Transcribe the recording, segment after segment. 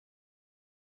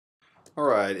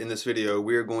Alright, in this video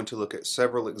we are going to look at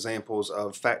several examples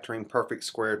of factoring perfect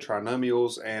square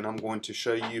trinomials, and I'm going to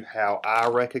show you how I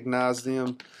recognize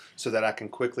them so that I can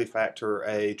quickly factor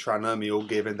a trinomial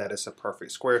given that it's a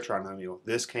perfect square trinomial.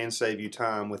 This can save you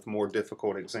time with more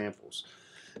difficult examples.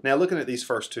 Now, looking at these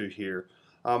first two here,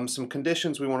 some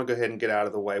conditions we want to go ahead and get out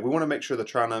of the way. We want to make sure the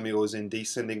trinomial is in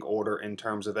descending order in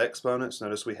terms of exponents.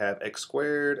 Notice we have x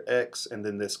squared, x, and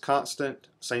then this constant.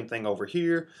 Same thing over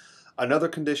here. Another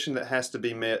condition that has to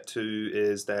be met too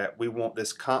is that we want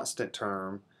this constant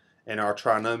term in our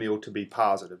trinomial to be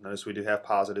positive. Notice we do have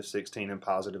positive 16 and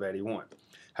positive 81.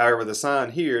 However, the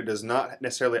sign here does not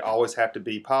necessarily always have to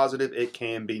be positive. It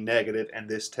can be negative, and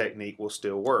this technique will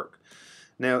still work.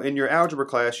 Now, in your algebra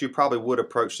class, you probably would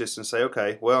approach this and say,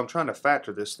 okay, well, I'm trying to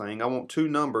factor this thing. I want two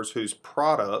numbers whose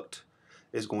product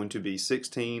is going to be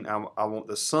 16. I want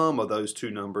the sum of those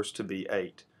two numbers to be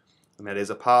 8. And that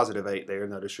is a positive 8 there.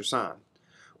 Notice your sign.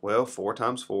 Well, 4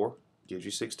 times 4 gives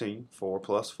you 16. 4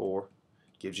 plus 4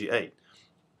 gives you 8.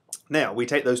 Now, we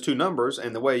take those two numbers,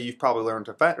 and the way you've probably learned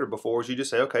to factor before is you just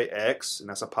say, okay, x, and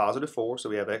that's a positive 4, so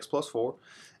we have x plus 4.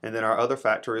 And then our other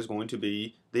factor is going to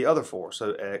be the other 4,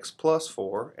 so x plus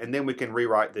 4. And then we can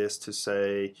rewrite this to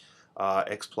say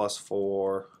x plus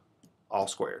 4 all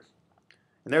squared.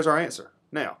 And there's our answer.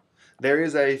 Now, there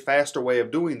is a faster way of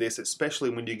doing this,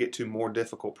 especially when you get to more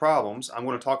difficult problems. I'm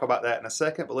going to talk about that in a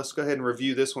second, but let's go ahead and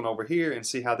review this one over here and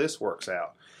see how this works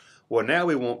out. Well, now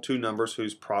we want two numbers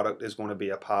whose product is going to be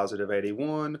a positive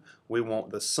 81. We want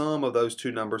the sum of those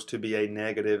two numbers to be a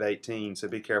negative 18, so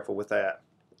be careful with that.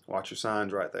 Watch your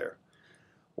signs right there.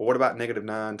 Well, what about negative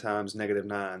 9 times negative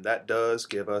 9? That does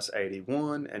give us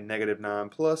 81, and negative 9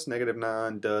 plus negative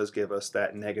 9 does give us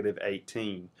that negative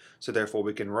 18. So therefore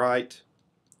we can write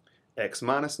x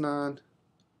minus 9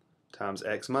 times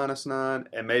x minus 9,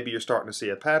 and maybe you're starting to see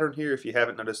a pattern here if you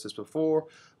haven't noticed this before,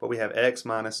 but we have x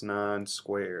minus 9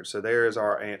 squared. So there is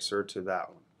our answer to that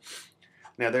one.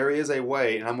 Now there is a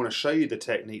way, and I'm going to show you the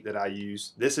technique that I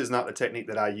use. This is not the technique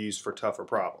that I use for tougher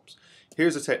problems.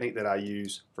 Here's the technique that I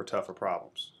use for tougher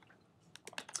problems.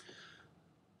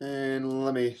 And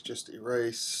let me just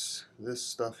erase this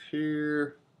stuff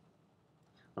here.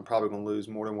 I'm probably going to lose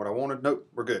more than what I wanted. Nope,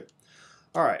 we're good.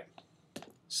 All right.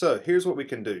 So here's what we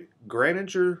can do.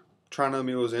 Granted your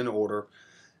trinomial is in order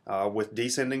with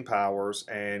descending powers,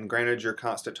 and granted your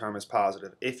constant term is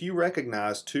positive. If you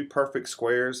recognize two perfect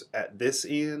squares at this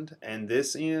end and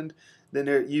this end,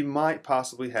 then you might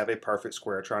possibly have a perfect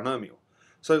square trinomial.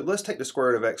 So let's take the square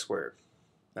root of x squared.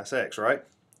 That's x, right?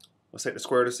 Let's take the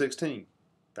square root of 16.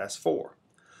 That's 4.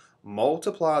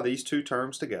 Multiply these two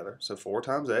terms together. So 4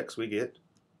 times x, we get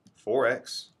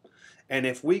 4x. And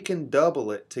if we can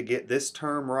double it to get this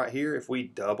term right here, if we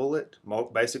double it,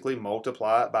 basically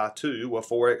multiply it by 2, well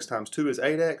 4x times 2 is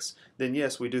 8x, then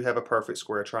yes, we do have a perfect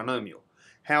square trinomial.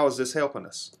 How is this helping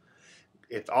us?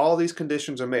 If all these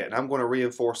conditions are met, and I'm going to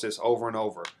reinforce this over and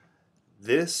over,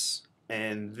 this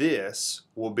and this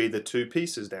will be the two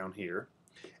pieces down here.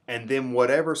 And then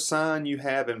whatever sign you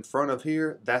have in front of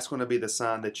here, that's going to be the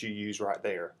sign that you use right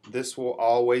there. This will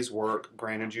always work,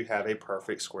 granted you have a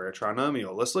perfect square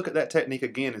trinomial. Let's look at that technique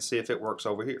again and see if it works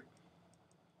over here.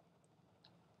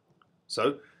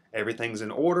 So everything's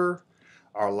in order.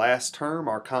 Our last term,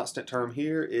 our constant term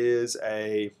here is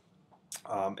a,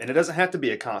 and it doesn't have to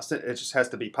be a constant, it just has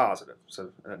to be positive.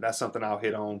 So that's something I'll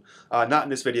hit on, not in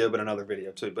this video, but another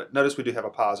video too. But notice we do have a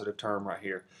positive term right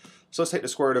here. So let's take the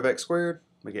square root of x squared.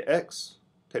 We get x.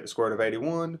 Take the square root of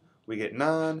 81. We get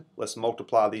 9. Let's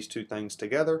multiply these two things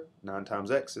together. 9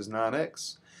 times x is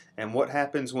 9x. And what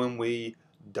happens when we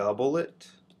double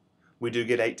it? We do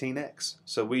get 18x.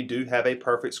 So we do have a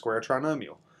perfect square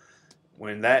trinomial.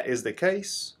 When that is the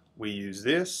case, we use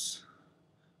this.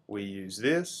 We use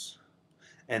this.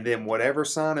 And then whatever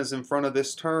sign is in front of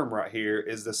this term right here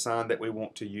is the sign that we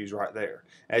want to use right there.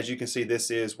 As you can see, this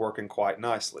is working quite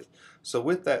nicely. So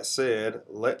with that said,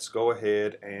 let's go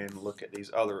ahead and look at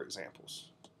these other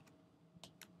examples.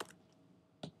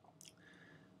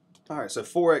 Alright, so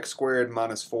 4x squared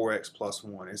minus 4x plus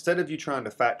 1. Instead of you trying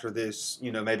to factor this,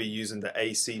 maybe using the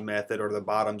AC method or the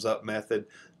bottoms up method,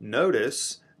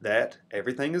 notice that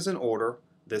everything is in order.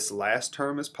 This last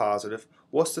term is positive.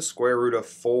 What's the square root of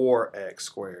 4x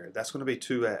squared? That's going to be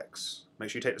 2x. Make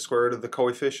sure you take the square root of the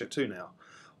coefficient too now.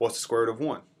 What's the square root of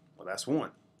 1? Well, that's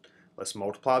 1. Let's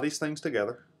multiply these things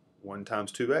together. 1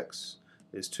 times 2x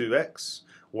is 2x.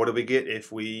 What do we get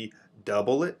if we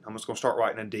double it? I'm just going to start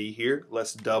writing a D here.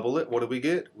 Let's double it. What do we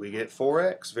get? We get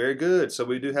 4x. Very good. So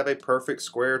we do have a perfect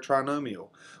square trinomial.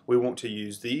 We want to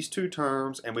use these two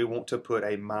terms, and we want to put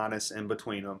a minus in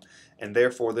between them. And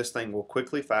therefore, this thing will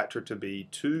quickly factor to be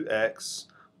 2x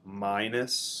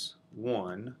minus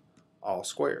 1 all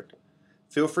squared.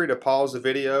 Feel free to pause the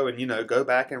video and go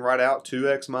back and write out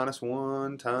 2x minus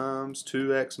 1 times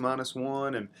 2x minus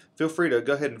 1, and feel free to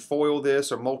go ahead and FOIL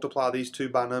this or multiply these two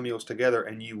binomials together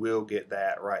and you will get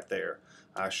that right there,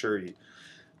 I assure you.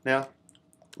 Now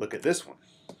look at this one.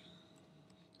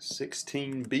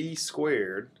 16b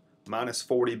squared minus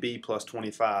 40b plus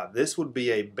 25. This would be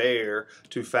a bear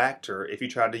to factor if you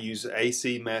tried to use the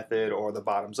AC method or the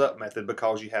bottoms up method,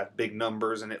 because you have big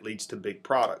numbers and it leads to big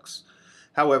products.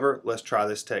 However, let's try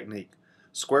this technique.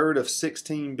 Square root of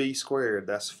 16b squared,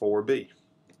 that's 4b.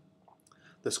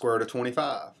 The square root of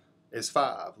 25 is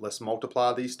 5. Let's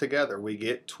multiply these together. We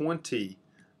get 20b.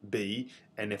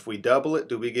 And if we double it,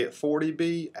 do we get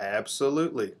 40b?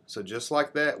 Absolutely. So just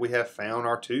like that, we have found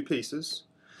our two pieces.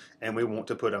 And we want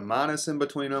to put a minus in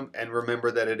between them. And remember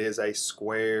that it is a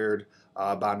squared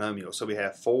binomial. So we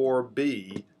have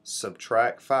 4b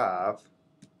subtract 5.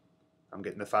 I'm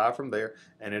getting the 5 from there,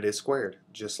 and it is squared,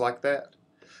 just like that.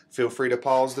 Feel free to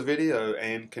pause the video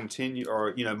and continue,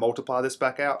 or multiply this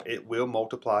back out. It will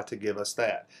multiply to give us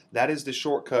that. That is the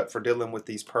shortcut for dealing with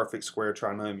these perfect square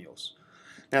trinomials.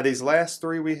 Now these last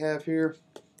three we have here,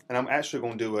 and I'm actually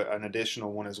going to do an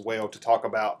additional one as well to talk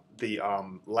about the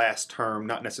last term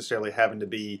not necessarily having to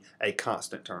be a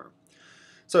constant term.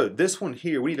 So this one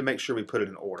here, we need to make sure we put it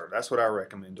in order. That's what I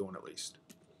recommend doing at least.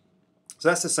 So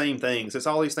that's the same thing. Since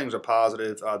all these things are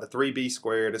positive, the 3b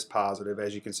squared is positive,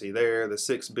 as you can see there. The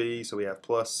 6b, so we have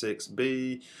plus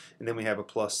 6b, and then we have a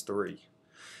plus 3.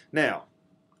 Now,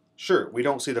 sure, we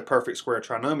don't see the perfect square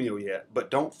trinomial yet,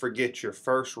 but don't forget your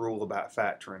first rule about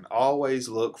factoring. Always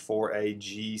look for a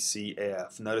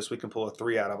GCF. Notice we can pull a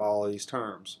 3 out of all of these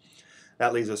terms.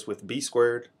 That leaves us with b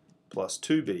squared plus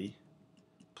 2b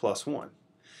plus 1.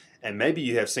 And maybe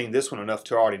you have seen this one enough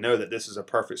to already know that this is a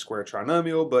perfect square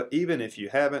trinomial, but even if you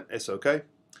haven't, it's okay.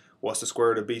 What's the square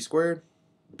root of b squared?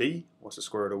 B. What's the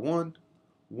square root of 1?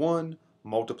 1.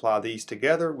 Multiply these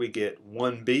together, we get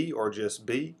 1b, or just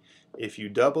b. If you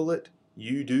double it,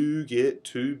 you do get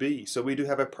 2b. So we do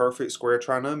have a perfect square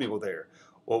trinomial there.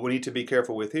 What we need to be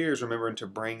careful with here is remembering to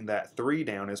bring that 3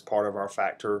 down as part of our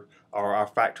factor, or our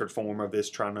factored form of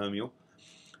this trinomial.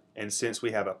 And since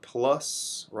we have a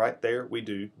plus right there, we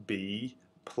do b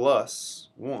plus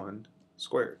 1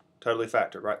 squared. Totally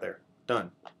factored right there.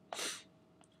 Done.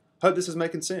 Hope this is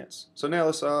making sense. So now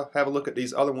let's have a look at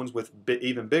these other ones with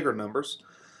even bigger numbers.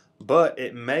 But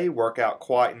it may work out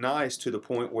quite nice to the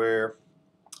point where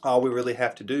all we really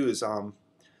have to do is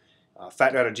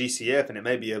factor out a GCF, and it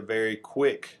may be a very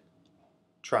quick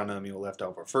trinomial left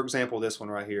over. For example, this one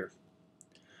right here.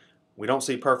 We don't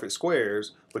see perfect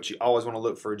squares, but you always want to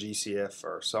look for a GCF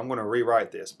first. So I'm going to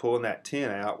rewrite this. Pulling that 10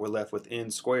 out, we're left with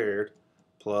n squared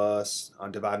plus,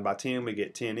 dividing by 10, we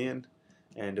get 10n.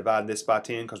 And dividing this by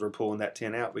 10, because we're pulling that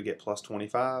 10 out, we get plus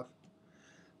 25.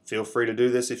 Feel free to do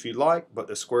this if you like, but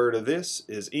the square root of this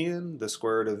is n. The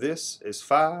square root of this is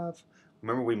 5.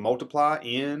 Remember, we multiply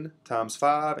n times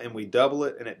 5, and we double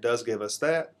it, and it does give us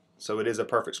that. So it is a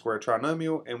perfect square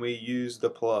trinomial, and we use the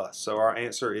plus. So our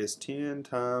answer is 10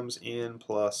 times n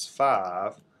plus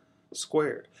 5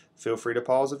 squared. Feel free to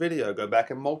pause the video, go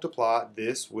back and multiply.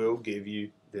 This will give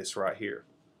you this right here.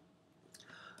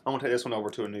 I'm going to take this one over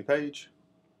to a new page.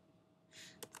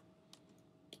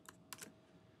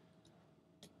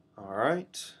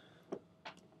 Alright.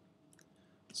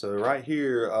 So right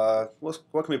here, what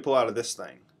can we pull out of this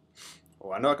thing?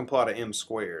 Well, I know I can pull out an m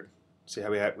squared. See how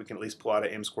we can at least pull out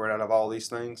an m squared out of all these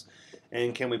things.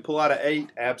 And can we pull out an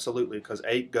 8? Absolutely, because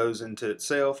 8 goes into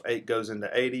itself, 8 goes into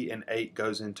 80, and 8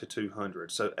 goes into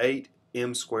 200. So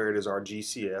 8m squared is our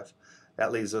GCF.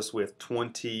 That leaves us with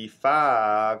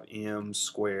 25m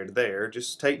squared there.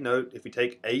 Just take note, if you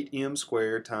take 8m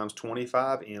squared times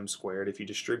 25m squared, if you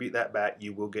distribute that back,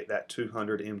 you will get that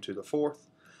 200m to the 4th,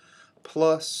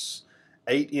 plus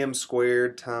 8m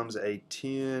squared times a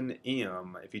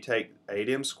 10m. If you take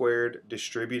 8m squared,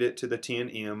 distribute it to the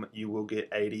 10m, you will get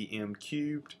 80m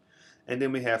cubed. And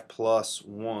then we have plus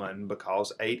 1,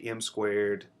 because 8m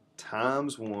squared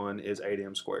times 1 is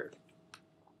 8m squared.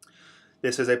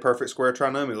 This is a perfect square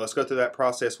trinomial. Let's go through that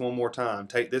process one more time.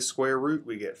 Take this square root,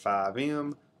 we get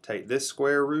 5m. Take this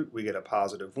square root, we get a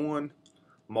positive 1.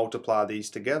 Multiply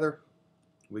these together,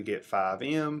 we get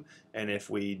 5m. And if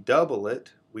we double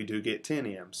it, we do get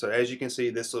 10m. So as you can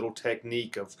see, this little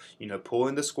technique of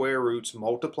pulling the square roots,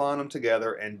 multiplying them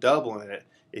together, and doubling it,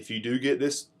 if you do get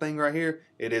this thing right here,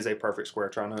 it is a perfect square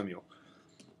trinomial.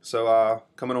 So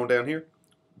coming on down here,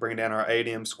 bringing down our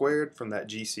 8m squared from that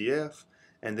GCF,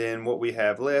 and then what we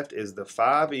have left is the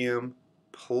 5m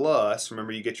plus,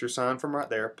 remember you get your sign from right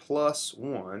there, plus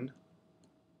 1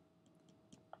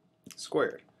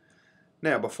 squared.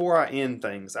 Now, before I end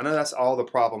things, I know that's all the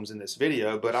problems in this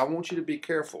video, but I want you to be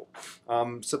careful.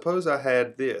 Suppose I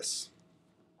had this.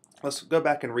 Let's go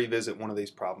back and revisit one of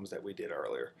these problems that we did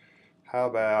earlier. How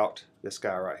about this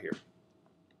guy right here?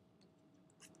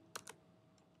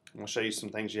 I'm going to show you some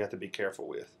things you have to be careful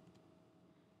with.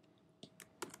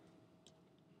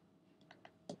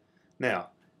 Now,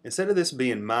 instead of this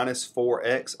being minus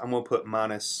 4x, I'm going to put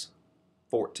minus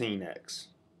 14x.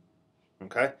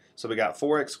 Okay? So we got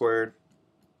 4x squared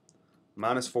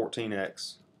minus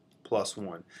 14x plus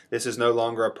 1. This is no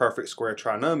longer a perfect square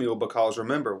trinomial because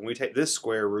remember, when we take this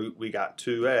square root, we got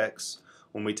 2x.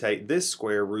 When we take this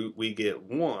square root, we get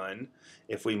 1.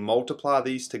 If we multiply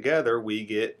these together, we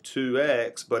get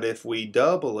 2x, but if we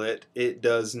double it, it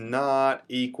does not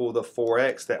equal the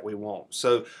 4x that we want.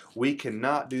 So we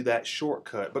cannot do that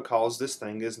shortcut because this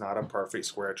thing is not a perfect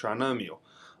square trinomial.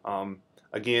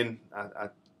 Again, I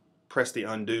press the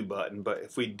undo button, but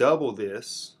if we double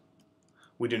this,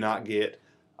 we do not get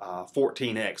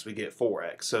 14x, we get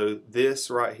 4x. So this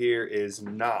right here is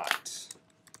not,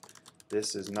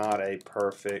 this is not a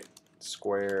perfect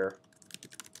square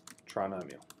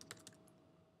trinomial.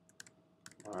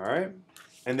 Alright,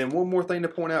 and then one more thing to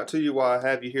point out to you while I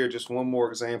have you here, just one more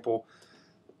example.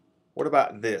 What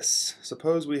about this?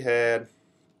 Suppose we had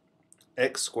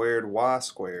x squared y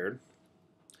squared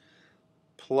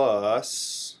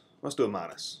plus, let's do a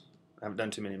minus. I haven't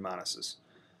done too many minuses.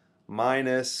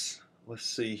 Minus, let's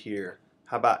see here,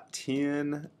 how about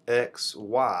 10xy,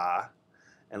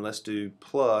 and let's do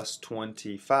plus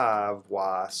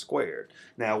 25y squared.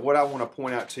 Now what I want to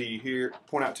point out to you here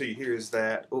is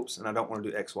that, oops, and I don't want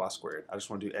to do xy squared. I just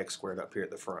want to do x squared up here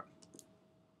at the front.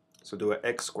 So do an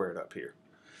x squared up here.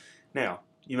 Now,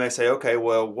 you may say, okay,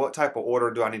 well, what type of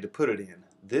order do I need to put it in?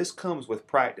 This comes with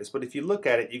practice, but if you look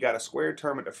at it, you got a squared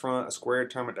term at the front, a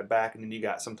squared term at the back, and then you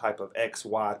got some type of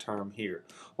xy term here.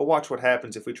 Well, watch what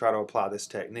happens if we try to apply this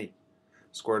technique.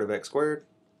 Square root of x squared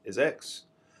is x.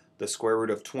 The square root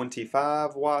of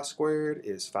 25y squared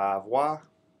is 5y.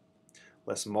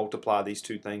 Let's multiply these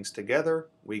two things together.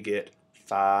 We get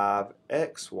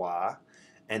 5xy.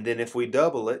 And then if we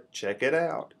double it, check it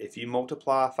out. If you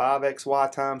multiply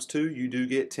 5xy times 2, you do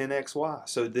get 10xy.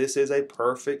 So this is a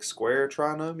perfect square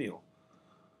trinomial.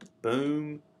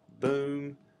 Boom,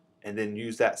 boom, and then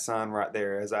use that sign right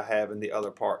there as I have in the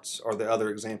other parts or the other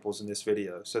examples in this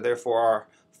video. So therefore our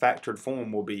factored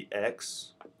form will be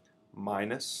x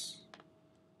minus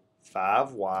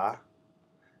 5y,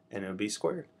 and it'll be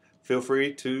squared. Feel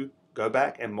free to go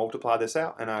back and multiply this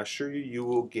out, and I assure you, you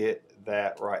will get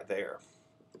that right there.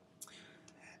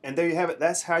 And there you have it.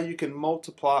 That's how you can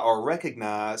multiply or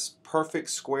recognize perfect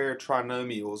square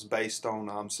trinomials based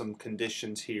on some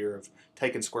conditions here of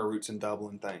taking square roots and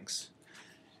doubling things.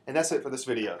 And that's it for this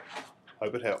video.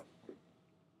 Hope it helped.